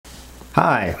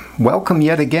Hi, welcome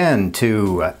yet again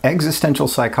to Existential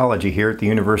Psychology here at the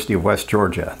University of West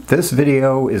Georgia. This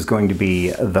video is going to be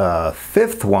the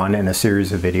fifth one in a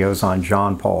series of videos on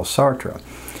Jean-Paul Sartre.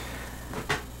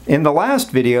 In the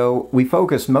last video, we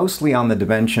focused mostly on the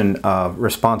dimension of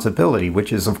responsibility,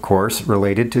 which is of course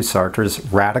related to Sartre's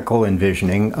radical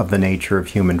envisioning of the nature of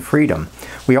human freedom.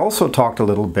 We also talked a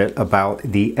little bit about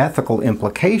the ethical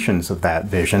implications of that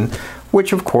vision,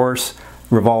 which of course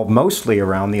revolve mostly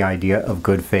around the idea of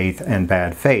good faith and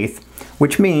bad faith,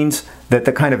 which means that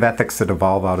the kind of ethics that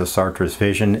evolve out of Sartre's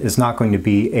vision is not going to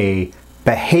be a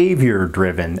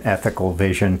behavior-driven ethical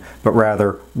vision, but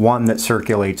rather one that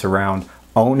circulates around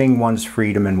owning one's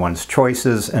freedom and one's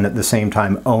choices, and at the same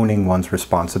time owning one's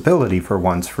responsibility for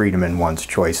one's freedom and one's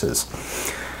choices.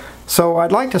 So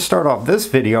I'd like to start off this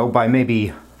video by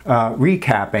maybe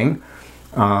recapping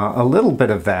a little bit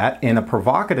of that in a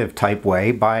provocative type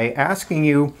way by asking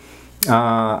you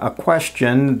a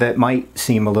question that might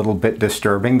seem a little bit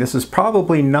disturbing. This is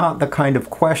probably not the kind of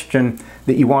question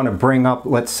that you want to bring up,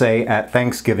 let's say, at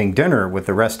Thanksgiving dinner with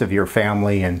the rest of your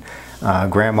family and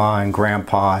grandma and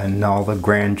grandpa and all the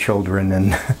grandchildren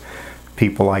and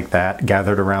people like that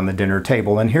gathered around the dinner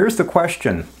table. And here's the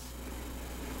question: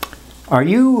 are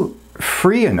you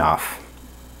free enough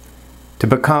to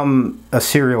become a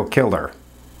serial killer?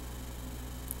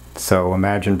 So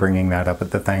imagine bringing that up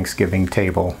at the Thanksgiving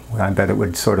table. I bet it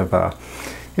would sort of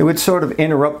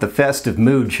interrupt the festive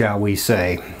mood, shall we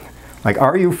say. Like,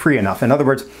 are you free enough? In other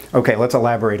words, okay, let's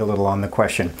elaborate a little on the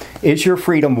question. Is your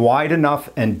freedom wide enough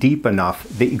and deep enough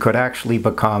that you could actually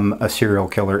become a serial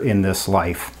killer in this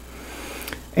life?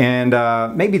 And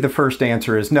maybe the first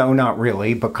answer is no, not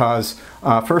really, because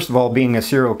first of all, being a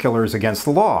serial killer is against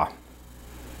the law.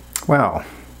 Well,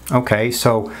 okay,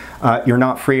 so you're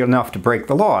not free enough to break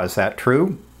the law. Is that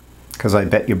true? Because I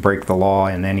bet you break the law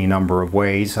in any number of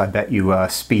ways. I bet you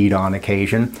speed on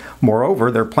occasion. Moreover,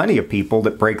 there are plenty of people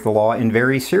that break the law in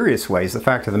very serious ways. The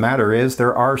fact of the matter is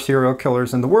there are serial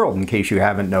killers in the world, in case you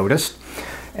haven't noticed.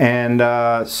 And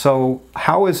so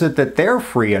how is it that they're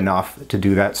free enough to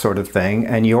do that sort of thing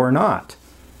and you're not?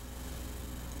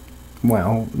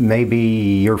 Well, maybe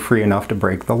you're free enough to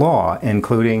break the law,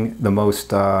 including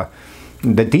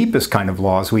the deepest kind of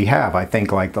laws we have. I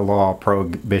think like the law of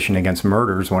prohibition against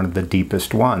murder is one of the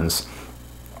deepest ones.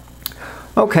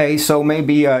 Okay, so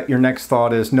maybe your next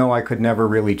thought is, no, I could never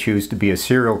really choose to be a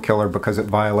serial killer because it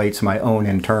violates my own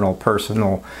internal,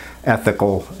 personal,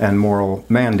 ethical, and moral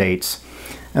mandates.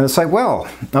 And it's like, well,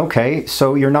 okay,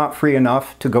 so you're not free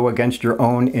enough to go against your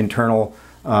own internal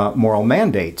moral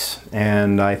mandates.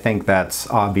 And I think that's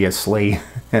obviously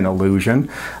an illusion,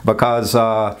 because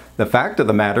the fact of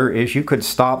the matter is you could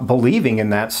stop believing in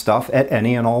that stuff at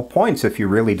any and all points if you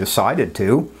really decided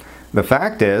to. The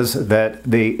fact is that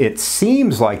it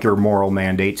seems like your moral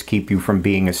mandates keep you from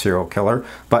being a serial killer,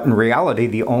 but in reality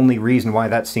the only reason why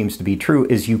that seems to be true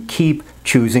is you keep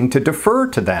choosing to defer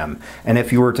to them. And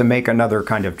if you were to make another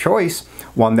kind of choice,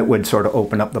 one that would sort of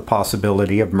open up the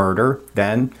possibility of murder,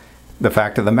 then the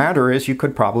fact of the matter is you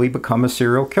could probably become a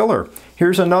serial killer.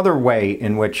 Here's another way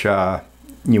in which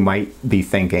you might be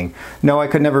thinking, no, I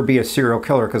could never be a serial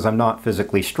killer because I'm not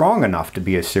physically strong enough to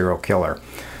be a serial killer.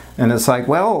 And it's like,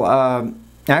 well,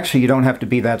 actually you don't have to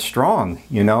be that strong,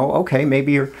 you know? Okay,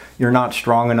 maybe you're not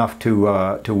strong enough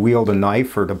to wield a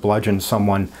knife or to bludgeon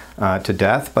someone to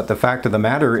death, but the fact of the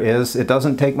matter is it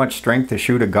doesn't take much strength to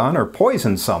shoot a gun or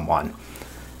poison someone.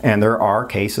 And there are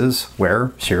cases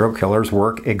where serial killers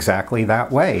work exactly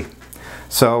that way.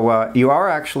 So you are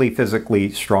actually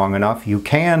physically strong enough. You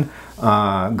can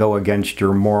go against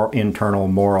your internal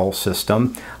moral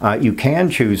system. You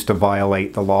can choose to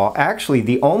violate the law. Actually,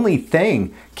 the only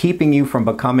thing keeping you from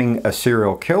becoming a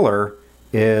serial killer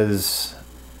is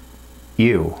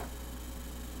you.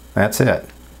 That's it.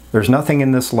 There's nothing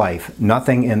in this life,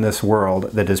 nothing in this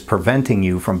world that is preventing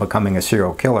you from becoming a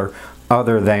serial killer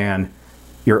other than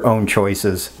your own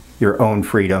choices, your own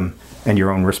freedom, and your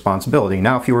own responsibility.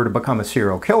 Now, if you were to become a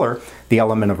serial killer, the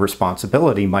element of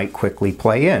responsibility might quickly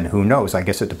play in. Who knows? I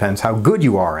guess it depends how good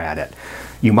you are at it.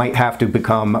 You might have to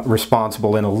become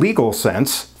responsible in a legal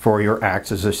sense for your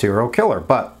acts as a serial killer,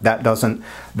 but that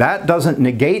doesn't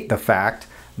negate the fact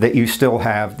that you still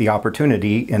have the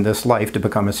opportunity in this life to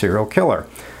become a serial killer.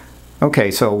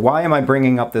 Okay, so why am I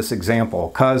bringing up this example?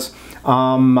 Because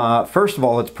first of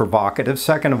all, it's provocative.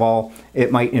 Second of all,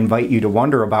 it might invite you to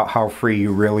wonder about how free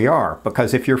you really are.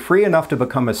 Because if you're free enough to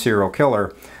become a serial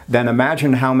killer, then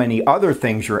imagine how many other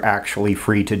things you're actually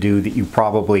free to do that you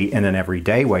probably in an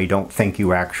everyday way don't think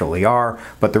you actually are,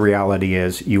 but the reality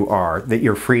is you are. That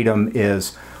your freedom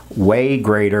is way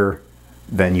greater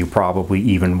than you probably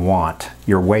even want.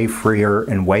 You're way freer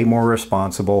and way more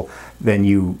responsible than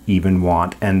you even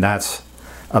want, and that's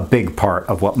a big part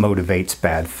of what motivates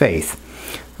bad faith.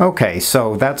 Okay,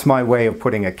 so that's my way of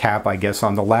putting a cap, I guess,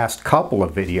 on the last couple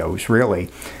of videos, really.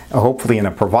 Hopefully in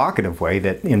a provocative way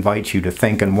that invites you to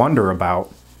think and wonder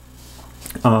about,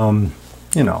 the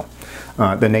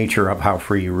nature of how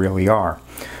free you really are.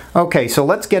 Okay, so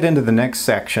let's get into the next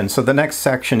section. So the next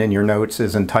section in your notes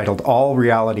is entitled All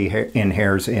Reality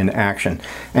Inheres in Action.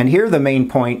 And here the main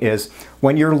point is,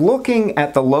 when you're looking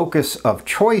at the locus of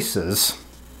choices,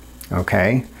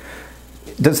 okay,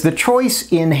 does the choice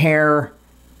inhere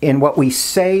in what we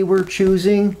say we're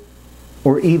choosing,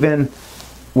 or even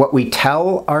what we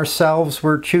tell ourselves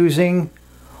we're choosing?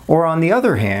 Or on the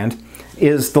other hand,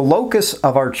 is the locus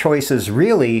of our choices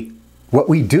really what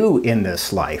we do in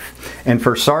this life? And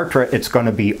for Sartre, it's going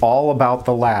to be all about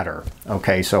the latter.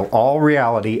 Okay, so all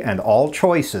reality and all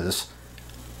choices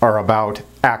are about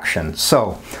action.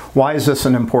 So why is this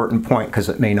an important point? Because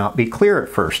it may not be clear at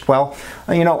first. Well,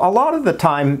 a lot of the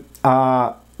time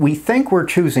we think we're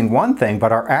choosing one thing,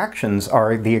 but our actions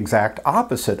are the exact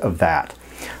opposite of that.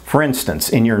 For instance,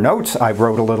 in your notes, I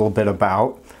wrote a little bit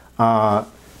about,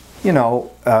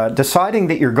 deciding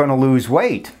that you're going to lose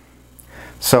weight.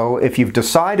 So if you've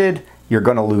decided you're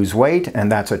going to lose weight,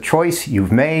 and that's a choice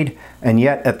you've made, and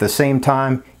yet at the same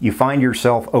time you find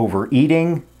yourself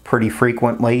overeating pretty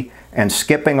frequently and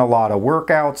skipping a lot of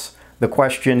workouts, the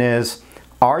question is,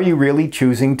 are you really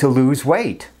choosing to lose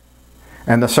weight?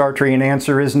 And the Sartrean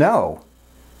answer is no.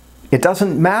 It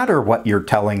doesn't matter what you're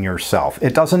telling yourself.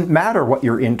 It doesn't matter what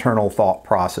your internal thought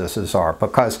processes are,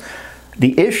 because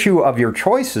the issue of your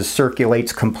choices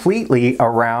circulates completely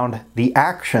around the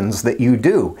actions that you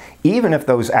do, even if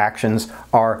those actions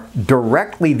are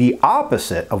directly the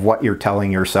opposite of what you're telling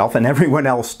yourself and everyone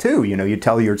else too. You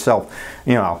tell yourself,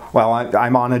 well,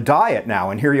 I'm on a diet now,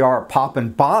 and here you are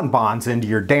popping bonbons into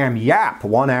your damn yap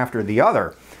one after the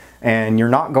other. And you're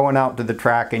not going out to the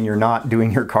track, and you're not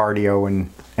doing your cardio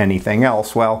and anything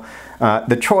else. Well,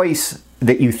 the choice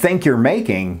that you think you're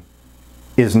making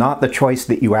is not the choice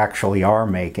that you actually are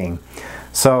making.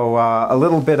 So a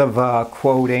little bit of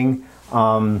quoting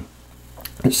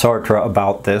Sartre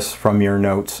about this from your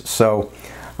notes. So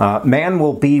man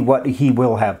will be what he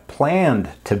will have planned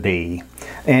to be.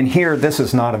 And here, this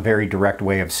is not a very direct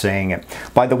way of saying it.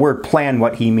 By the word plan,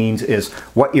 what he means is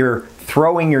what you're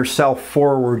throwing yourself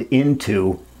forward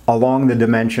into along the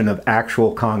dimension of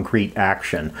actual concrete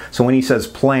action. So when he says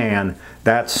plan,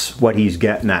 that's what he's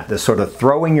getting at, this sort of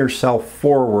throwing yourself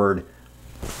forward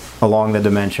along the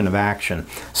dimension of action.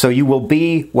 So you will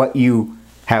be what you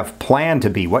have planned to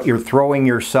be, what you're throwing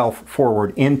yourself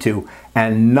forward into,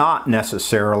 and not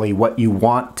necessarily what you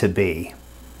want to be.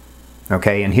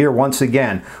 Okay, and here once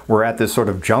again, we're at this sort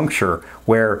of juncture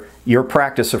where your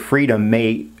practice of freedom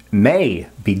may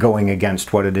be going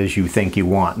against what it is you think you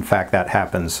want. In fact, that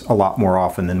happens a lot more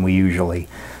often than we usually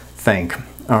think.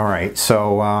 All right,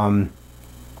 so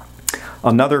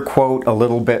another quote, a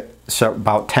little bit, so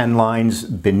about 10 lines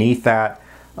beneath that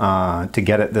to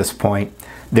get at this point.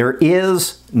 There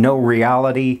is no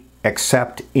reality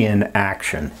except in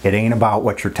action. It ain't about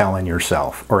what you're telling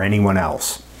yourself or anyone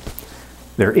else.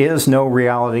 There is no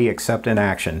reality except in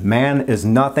action. Man is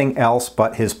nothing else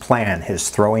but his plan, his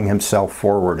throwing himself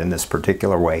forward in this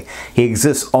particular way. He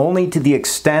exists only to the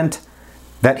extent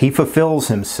that he fulfills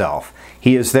himself.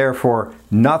 He is therefore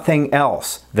nothing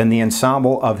else than the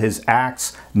ensemble of his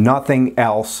acts, nothing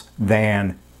else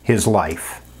than his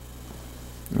life.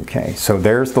 Okay, so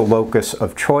there's the locus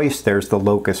of choice, there's the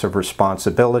locus of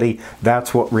responsibility.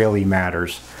 That's what really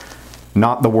matters,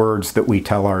 not the words that we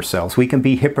tell ourselves. We can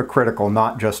be hypocritical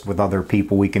not just with other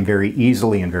people. We can very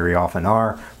easily, and very often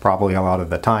are, probably a lot of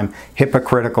the time,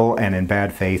 hypocritical and in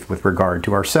bad faith with regard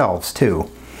to ourselves too.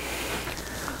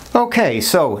 Okay,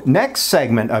 so next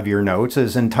segment of your notes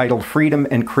is entitled Freedom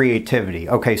and Creativity.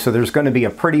 Okay, so there's going to be a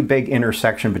pretty big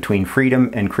intersection between freedom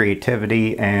and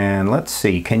creativity, and let's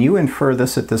see, can you infer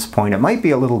this at this point? It might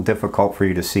be a little difficult for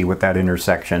you to see what that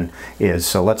intersection is,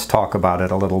 so let's talk about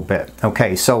it a little bit.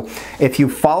 Okay, so if you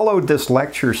followed this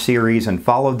lecture series and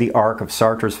followed the arc of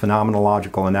Sartre's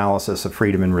phenomenological analysis of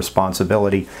freedom and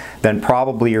responsibility, then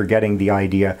probably you're getting the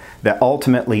idea that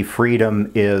ultimately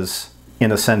freedom is,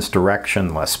 in a sense,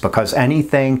 directionless, because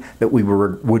anything that we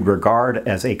would regard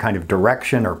as a kind of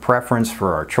direction or preference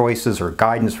for our choices or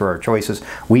guidance for our choices,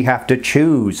 we have to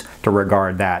choose to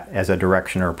regard that as a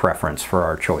direction or preference for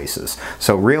our choices.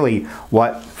 So really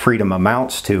what freedom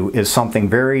amounts to is something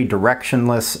very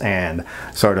directionless and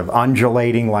sort of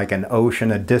undulating like an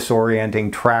ocean, a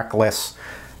disorienting, trackless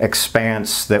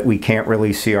expanse that we can't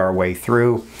really see our way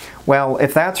through. Well,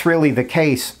 if that's really the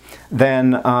case,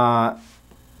 then,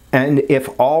 and if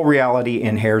all reality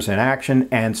inheres in action,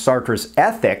 and Sartre's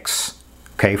ethics,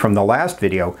 okay, from the last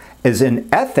video, is an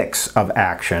ethics of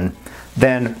action,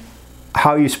 then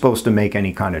how are you supposed to make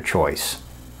any kind of choice,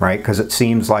 right? Because it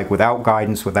seems like without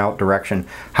guidance, without direction,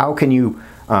 how can you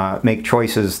make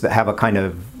choices that have a kind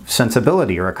of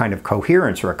sensibility or a kind of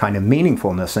coherence or a kind of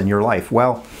meaningfulness in your life?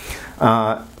 Well,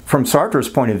 from Sartre's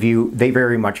point of view, they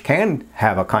very much can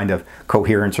have a kind of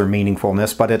coherence or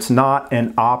meaningfulness, but it's not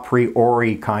an a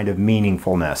priori kind of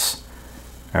meaningfulness,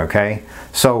 okay?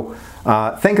 So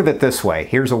think of it this way.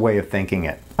 Here's a way of thinking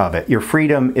of it. Your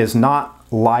freedom is not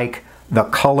like the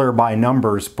color by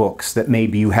numbers books that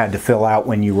maybe you had to fill out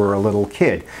when you were a little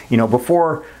kid. You know,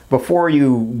 before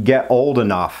you get old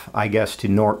enough, I guess,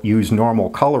 to use normal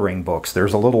coloring books,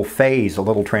 there's a little phase, a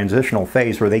little transitional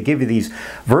phase where they give you these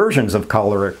versions of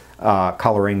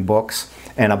coloring books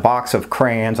and a box of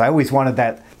crayons. I always wanted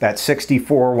that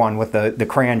 64 one with the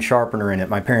crayon sharpener in it.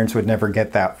 My parents would never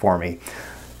get that for me.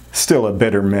 Still a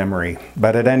bitter memory.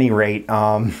 But at any rate,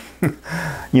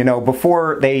 you know,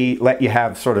 before they let you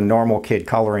have sort of normal kid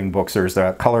coloring books, there's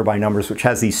the color by numbers, which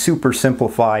has these super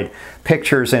simplified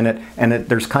pictures in it, and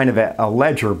there's kind of a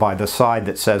ledger by the side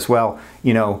that says, well,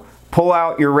 you know, pull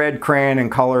out your red crayon and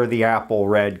color the apple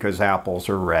red because apples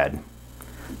are red.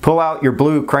 Pull out your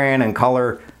blue crayon and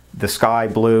color the sky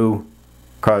blue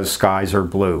because skies are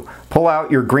blue. Pull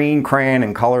out your green crayon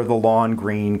and color the lawn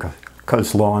green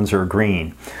because lawns are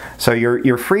green. So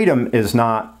your freedom is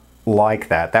not like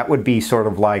that. That would be sort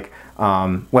of like,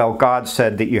 well, God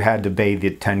said that you had to obey the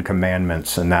 10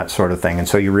 Commandments and that sort of thing, and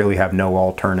so you really have no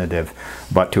alternative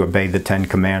but to obey the 10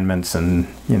 Commandments and,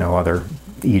 you know, other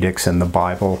edicts in the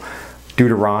Bible.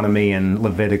 Deuteronomy and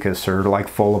Leviticus are like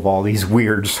full of all these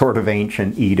weird sort of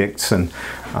ancient edicts and,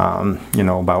 you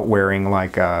know, about wearing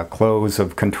like clothes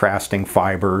of contrasting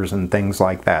fibers and things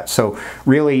like that. So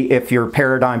really, if your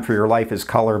paradigm for your life is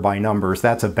color by numbers,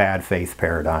 that's a bad faith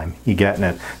paradigm. You getting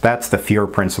it? That's the fear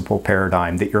principle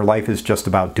paradigm, that your life is just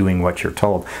about doing what you're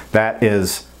told. That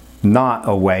is not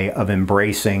a way of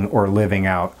embracing or living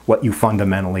out what you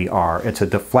fundamentally are. It's a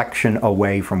deflection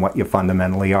away from what you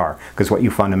fundamentally are, because what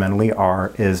you fundamentally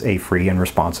are is a free and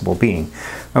responsible being.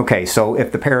 Okay, so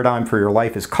if the paradigm for your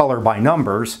life is color by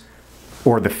numbers,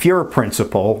 or the fear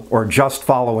principle, or just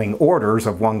following orders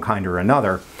of one kind or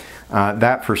another,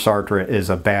 that for Sartre is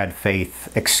a bad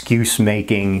faith,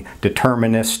 excuse-making,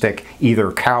 deterministic,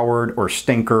 either coward or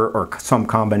stinker or some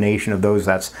combination of those.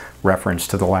 That's reference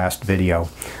to the last video.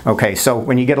 Okay, so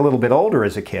when you get a little bit older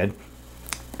as a kid,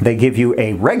 they give you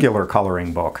a regular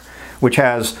coloring book, which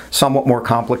has somewhat more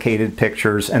complicated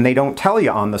pictures, and they don't tell you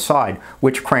on the side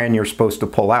which crayon you're supposed to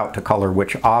pull out to color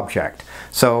which object.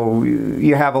 So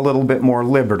you have a little bit more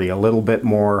liberty, a little bit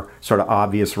more sort of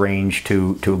obvious range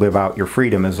to live out your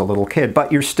freedom as a little kid,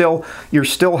 but you're still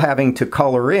having to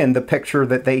color in the picture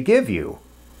that they give you.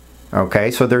 Okay,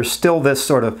 so there's still this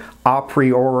sort of a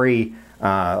priori,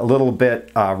 a little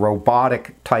bit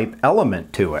robotic type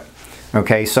element to it.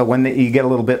 Okay, so when you get a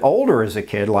little bit older as a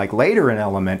kid, like later in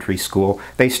elementary school,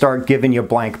 they start giving you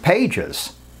blank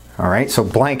pages. All right, so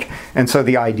blank, and so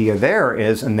the idea there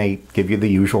is, and they give you the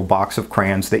usual box of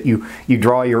crayons, that you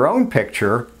draw your own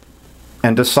picture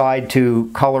and decide to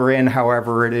color in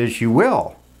however it is you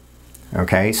will.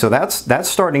 Okay, so that's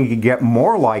starting to get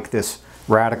more like this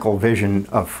radical vision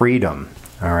of freedom.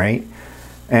 All right.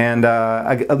 And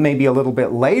maybe a little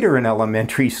bit later in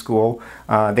elementary school,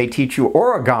 they teach you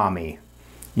origami,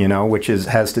 you know, which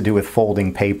has to do with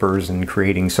folding papers and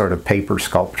creating sort of paper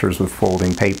sculptures with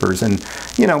folding papers. And,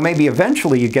 you know, maybe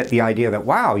eventually you get the idea that,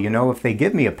 wow, you know, if they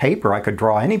give me a paper, I could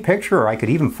draw any picture, or I could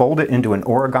even fold it into an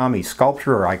origami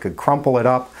sculpture, or I could crumple it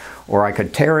up, or I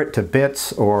could tear it to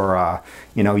bits, or,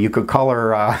 you know, you could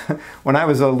color. When I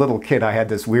was a little kid, I had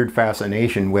this weird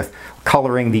fascination with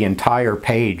coloring the entire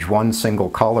page, one single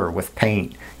color with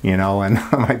paint, you know, and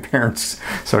my parents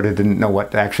sort of didn't know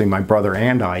what, actually my brother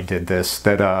and I did this,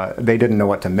 that they didn't know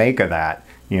what to make of that.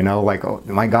 You know, like, oh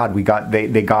my God,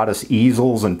 they got us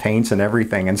easels and paints and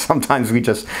everything, and sometimes we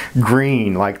just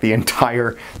green like the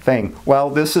entire thing. Well,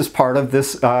 this is part of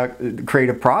this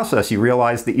creative process. You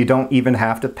realize that you don't even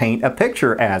have to paint a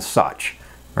picture as such,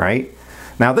 right?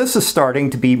 Now this is starting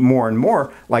to be more and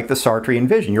more like the Sartrean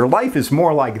vision. Your life is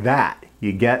more like that.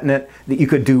 You getting it? That you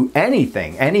could do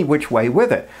anything, any which way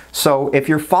with it. So if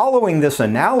you're following this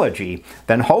analogy,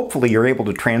 then hopefully you're able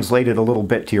to translate it a little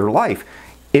bit to your life.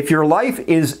 If your life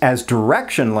is as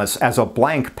directionless as a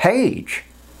blank page,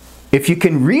 if you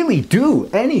can really do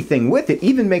anything with it,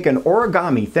 even make an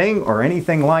origami thing or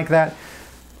anything like that,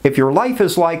 If your life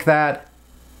is like that,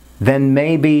 then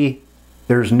maybe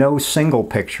there's no single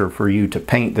picture for you to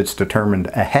paint that's determined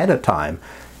ahead of time.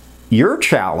 Your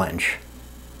challenge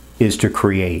is to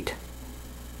create.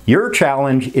 Your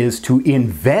challenge is to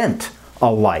invent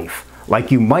a life.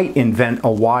 Like you might invent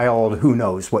a wild, who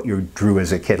knows what you drew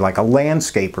as a kid, like a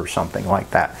landscape or something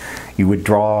like that. You would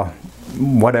draw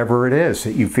whatever it is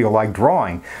that you feel like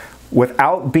drawing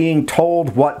without being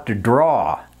told what to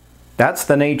draw. That's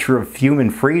the nature of human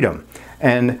freedom.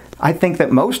 And I think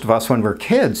that most of us, when we're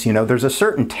kids, you know, there's a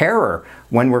certain terror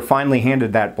when we're finally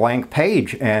handed that blank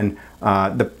page and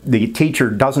the teacher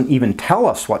doesn't even tell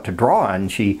us what to draw,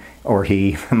 and she or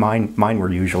he, mine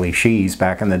were usually she's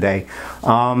back in the day,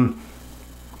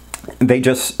 they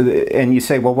just, and you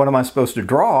say, well, what am I supposed to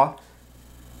draw?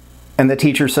 And the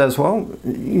teacher says, well,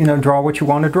 you know, draw what you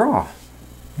want to draw,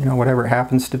 you know, whatever it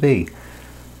happens to be.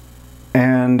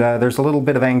 And there's a little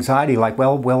bit of anxiety, like,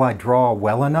 well, will I draw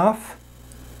well enough?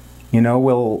 You know,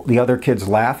 will the other kids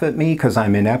laugh at me because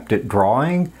I'm inept at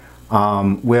drawing?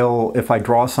 If I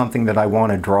draw something that I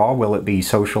want to draw, will it be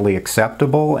socially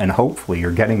acceptable? And hopefully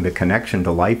you're getting the connection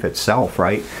to life itself,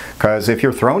 right? Because if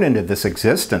you're thrown into this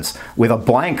existence with a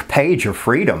blank page of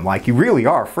freedom, like you really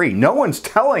are free, no one's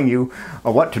telling you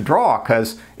what to draw,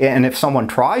 and if someone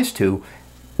tries to,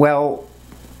 well,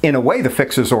 in a way, the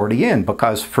fix is already in,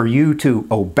 because for you to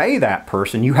obey that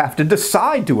person, you have to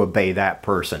decide to obey that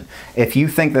person. If you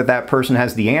think that that person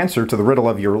has the answer to the riddle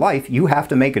of your life, you have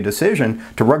to make a decision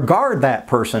to regard that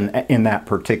person in that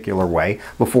particular way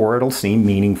before it'll seem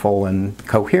meaningful and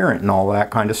coherent and all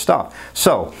that kind of stuff.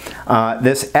 So,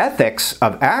 this ethics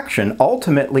of action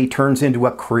ultimately turns into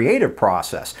a creative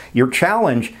process. Your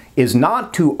challenge is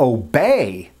not to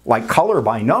obey like color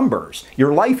by numbers.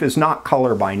 Your life is not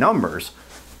color by numbers.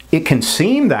 It can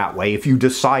seem that way if you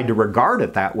decide to regard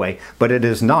it that way, but it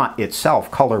is not itself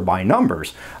color by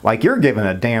numbers. Like you're given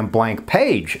a damn blank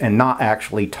page and not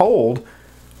actually told,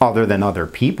 other than other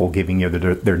people giving you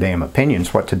their damn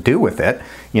opinions, what to do with it,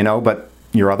 you know, but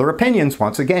your other opinions,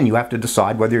 once again, you have to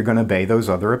decide whether you're going to obey those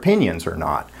other opinions or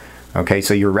not. Okay,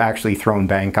 so you're actually thrown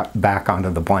back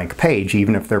onto the blank page,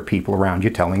 even if there are people around you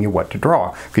telling you what to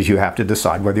draw, because you have to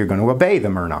decide whether you're going to obey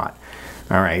them or not.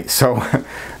 All right, so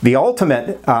the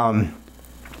ultimate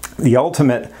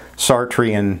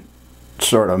Sartrean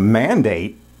sort of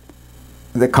mandate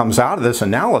that comes out of this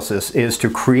analysis is to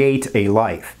create a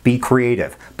life. Be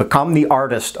creative. Become the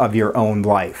artist of your own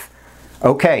life.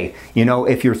 Okay, you know,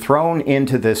 if you're thrown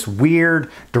into this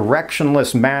weird,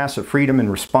 directionless mass of freedom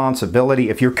and responsibility,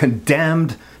 if you're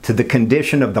condemned to the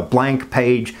condition of the blank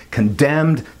page,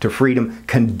 condemned to freedom,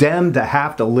 condemned to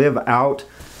have to live out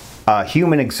a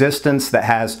human existence that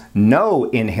has no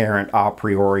inherent a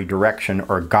priori direction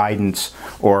or guidance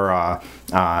or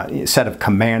set of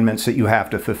commandments that you have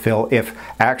to fulfill, if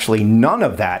actually none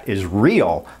of that is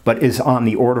real but is on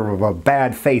the order of a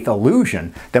bad faith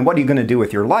illusion, then what are you going to do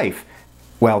with your life?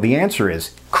 Well, the answer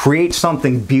is create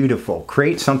something beautiful,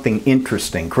 create something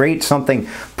interesting, create something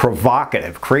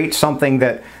provocative, create something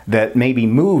that maybe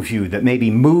moves you, that maybe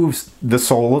moves the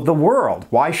soul of the world.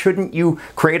 Why shouldn't you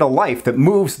create a life that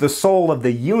moves the soul of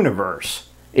the universe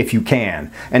if you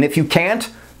can? And if you can't,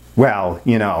 well,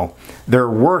 you know, there are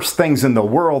worse things in the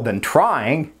world than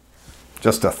trying.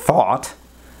 Just a thought.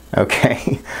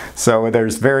 Okay, so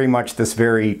there's very much this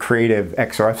very creative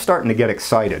XR. I'm starting to get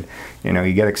excited. You know,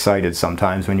 you get excited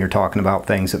sometimes when you're talking about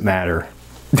things that matter.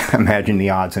 Imagine the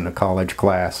odds in a college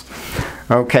class.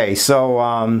 Okay,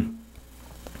 so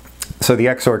so the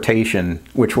exhortation,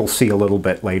 which we'll see a little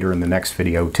bit later in the next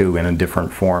video too in a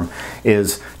different form,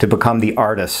 is to become the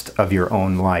artist of your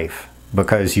own life,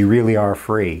 because you really are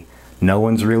free. No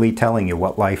one's really telling you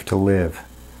what life to live.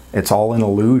 It's all an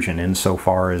illusion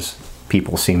insofar as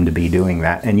people seem to be doing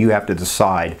that, and you have to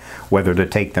decide whether to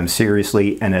take them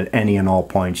seriously, and at any and all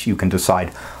points you can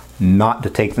decide not to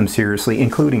take them seriously,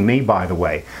 including me, by the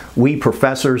way. We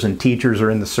professors and teachers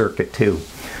are in the circuit too.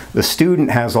 The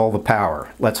student has all the power.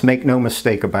 Let's make no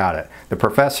mistake about it. The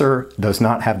professor does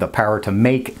not have the power to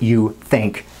make you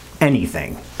think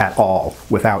anything at all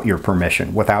without your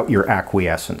permission, without your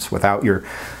acquiescence, without your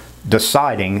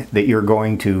deciding that you're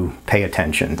going to pay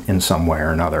attention in some way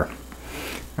or another.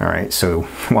 All right, so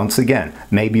once again,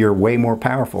 maybe you're way more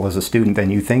powerful as a student than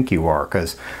you think you are,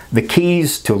 because the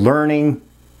keys to learning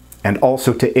and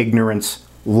also to ignorance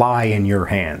lie in your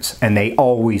hands, and they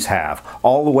always have.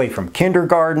 All the way from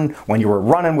kindergarten, when you were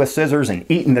running with scissors and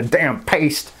eating the damn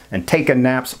paste and taking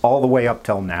naps, all the way up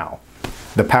till now.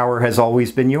 The power has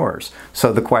always been yours.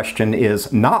 So the question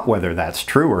is not whether that's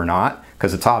true or not,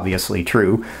 because it's obviously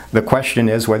true. The question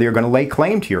is whether you're going to lay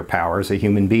claim to your power as a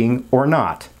human being or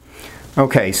not.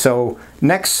 Okay, so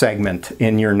next segment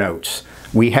in your notes.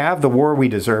 We have The War We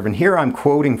Deserve, and here I'm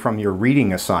quoting from your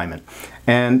reading assignment.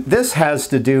 And this has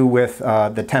to do with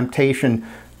the temptation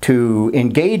to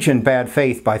engage in bad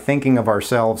faith by thinking of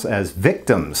ourselves as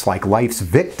victims, like life's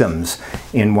victims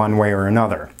in one way or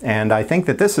another. And I think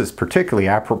that this is particularly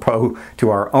apropos to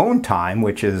our own time,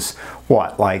 which is,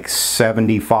 what, like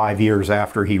 75 years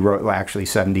after he wrote, well, actually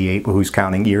 78, but who's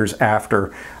counting, years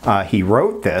after he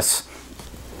wrote this.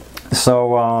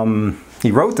 So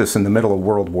he wrote this in the middle of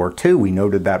World War II. We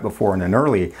noted that before in an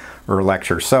earlier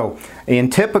lecture. So in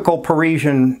typical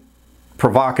Parisian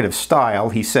provocative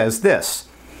style, he says this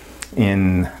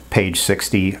in page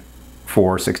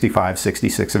 64, 65,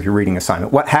 66 of your reading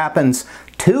assignment. What happens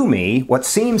to me, what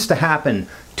seems to happen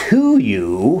to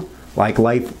you, like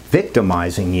life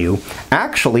victimizing you,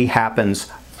 actually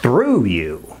happens through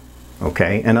you.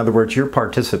 Okay? In other words, you're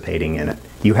participating in it.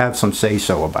 You have some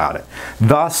say-so about it.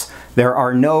 Thus, there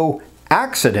are no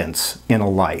accidents in a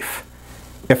life.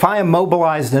 If I am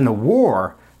mobilized in a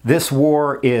war, this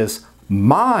war is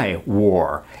my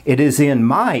war. It is in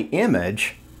my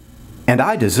image, and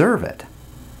I deserve it.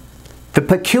 The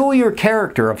peculiar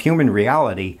character of human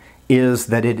reality is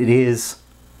that it is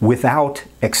without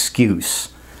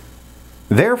excuse.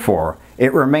 Therefore,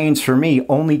 it remains for me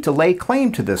only to lay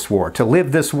claim to this war. To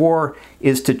live this war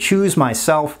is to choose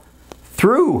myself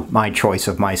through my choice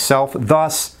of myself.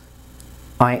 Thus,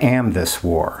 I am this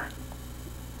war.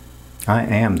 I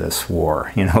am this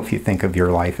war. You know, if you think of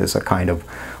your life as a kind of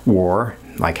war,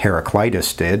 like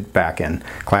Heraclitus did back in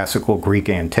classical Greek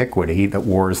antiquity, that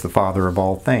war is the father of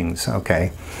all things.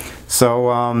 Okay, so,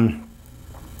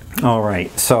 all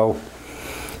right, so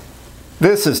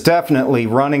this is definitely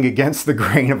running against the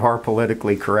grain of our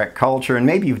politically correct culture, and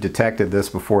maybe you've detected this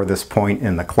before this point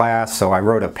in the class, so I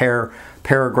wrote a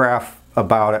paragraph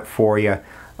about it for you.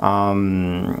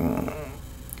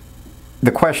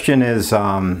 The question is,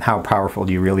 how powerful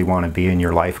do you really want to be in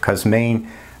your life? Because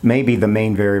maybe the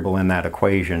main variable in that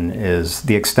equation is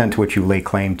the extent to which you lay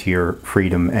claim to your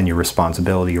freedom and your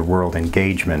responsibility, your world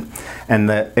engagement. And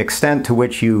the extent to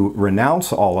which you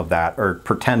renounce all of that or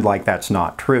pretend like that's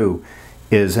not true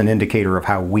is an indicator of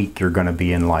how weak you're going to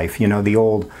be in life. You know, the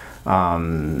old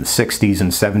 60s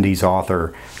and 70s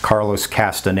author Carlos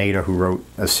Castaneda, who wrote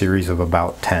a series of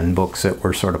about 10 books that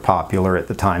were sort of popular at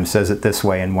the time, says it this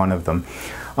way in one of them.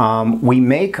 We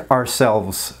make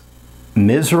ourselves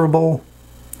miserable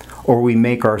or we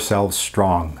make ourselves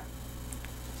strong.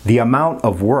 The amount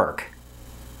of work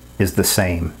is the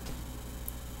same.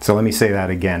 So let me say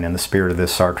that again in the spirit of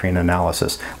this Sartrean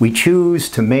analysis. We choose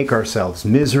to make ourselves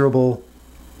miserable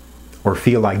or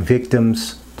feel like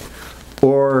victims,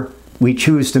 or we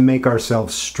choose to make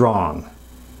ourselves strong.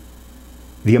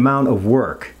 The amount of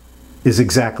work is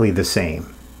exactly the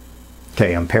same.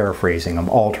 Okay, I'm paraphrasing, I'm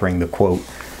altering the quote.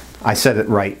 I said it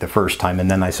right the first time,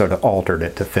 and then I sort of altered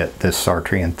it to fit this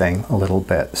Sartrean thing a little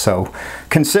bit. So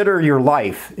consider your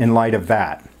life in light of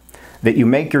that. That you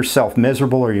make yourself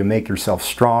miserable or you make yourself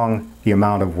strong, the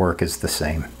amount of work is the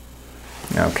same.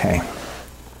 Okay.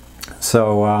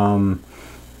 So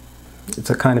it's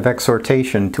a kind of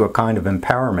exhortation to a kind of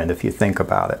empowerment if you think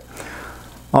about it.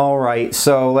 All right,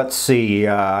 so let's see.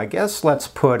 I guess let's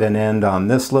put an end on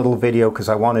this little video because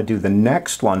I want to do the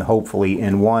next one hopefully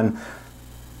in one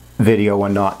video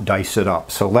and not dice it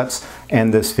up. So let's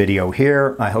end this video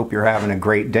here. I hope you're having a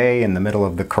great day in the middle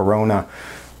of the corona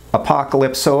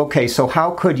apocalypse. So okay, so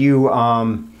how could you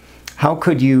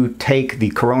take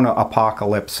the corona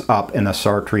apocalypse up in a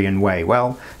Sartrean way?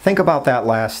 Well, think about that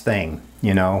last thing.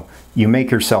 You know, you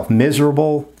make yourself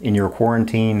miserable in your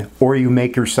quarantine or you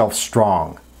make yourself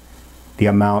strong. The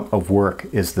amount of work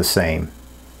is the same.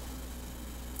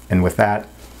 And with that,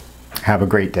 have a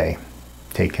great day.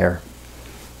 Take care.